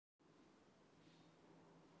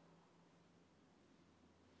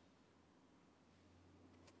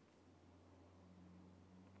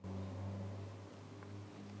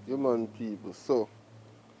Human people, so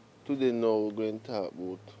today now we're going to talk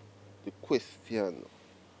about the question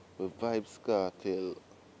where Vybz Kartel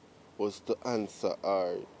was to answer,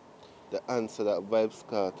 or the answer that Vybz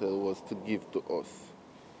Kartel was to give to us.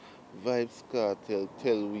 Vybz Kartel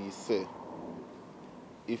tell we say,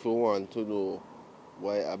 if you want to know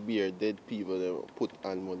why a beer dead people them put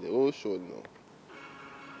on money, oh sure no.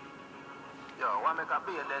 Yo, why make a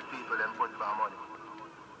beer dead people them put my money?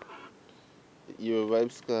 You hear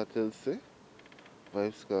Vybz Kartel say?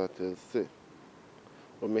 Vybz Kartel say,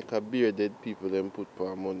 we make a beer dead people them put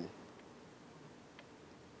for money.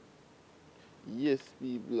 Yes,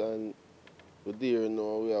 people, and we there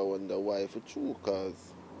now we are wonder why for true,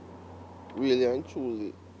 cause really and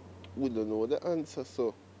truly we don't know the answer,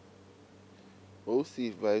 so we'll see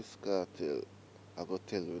if Vybz Kartel I go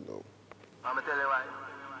tell you now. I'ma tell you why.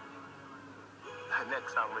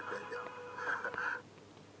 Next time we tell you.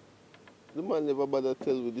 The man never bother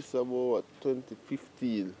tell me this about what,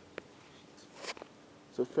 2015.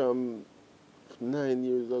 So from 9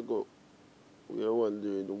 years ago, we are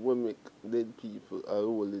wondering what make dead people, or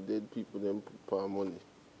only dead people them put for money.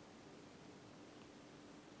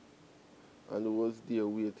 And we was there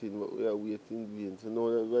waiting, but we are waiting in vain. So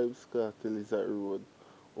now that Vybz Kartel is at the road,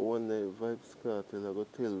 one night Vybz Kartel I go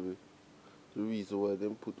tell me the reason why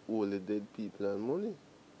them put all the dead people on money.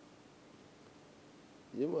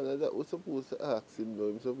 Yeah man, that was supposed to ask him though.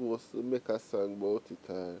 I'm supposed to make a song about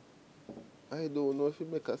it. I don't know if he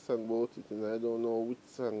make a song about it, and I don't know which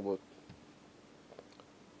song, but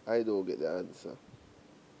I don't get the answer.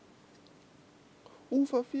 Who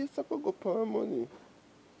for face I could go for money?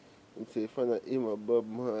 Him say from him and Bob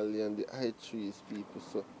Marley and the High Trees people,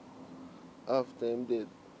 so after him dead,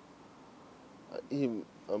 him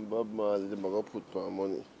and Bob Marley them go put for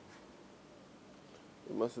money.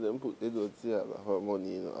 You must them put Edward Seaga for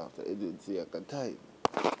money, you know, after Edward Seaga died.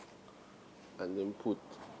 And then put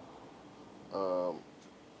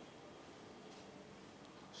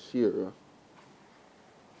Shearer.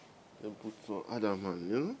 Then put some other man,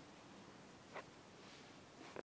 you know?